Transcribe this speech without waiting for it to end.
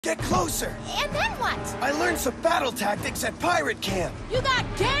Get closer! And then what? I learned some battle tactics at pirate camp. You got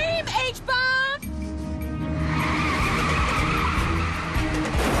game, H-Bomb!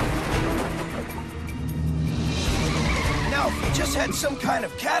 Now, if we just had some kind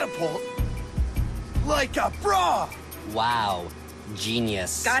of catapult, like a bra! Wow.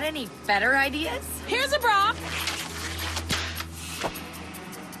 Genius. Got any better ideas? Here's a bra.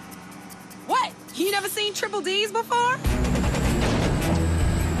 What? You never seen triple D's before?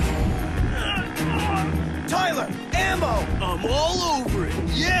 Tyler, ammo! I'm all over it.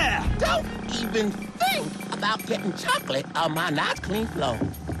 Yeah! Don't even think about getting chocolate on my nice clean floor.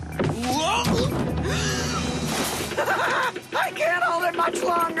 Whoa! I can't hold it much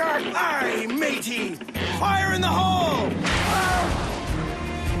longer! Aye, matey! Fire in the hole!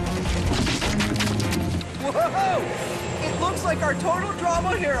 Whoa! It looks like our total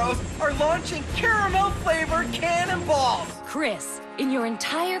drama heroes are launching caramel-flavored cannonballs! Chris, in your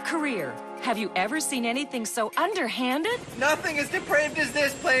entire career, have you ever seen anything so underhanded? Nothing as depraved as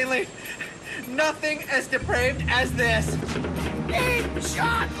this, plainly. Nothing as depraved as this. Eat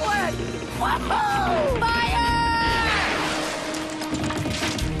chocolate! Whoa! Fire!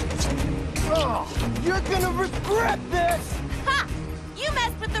 Oh, you're gonna regret this! Ha! You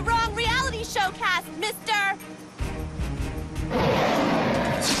messed with the wrong reality show cast, mister!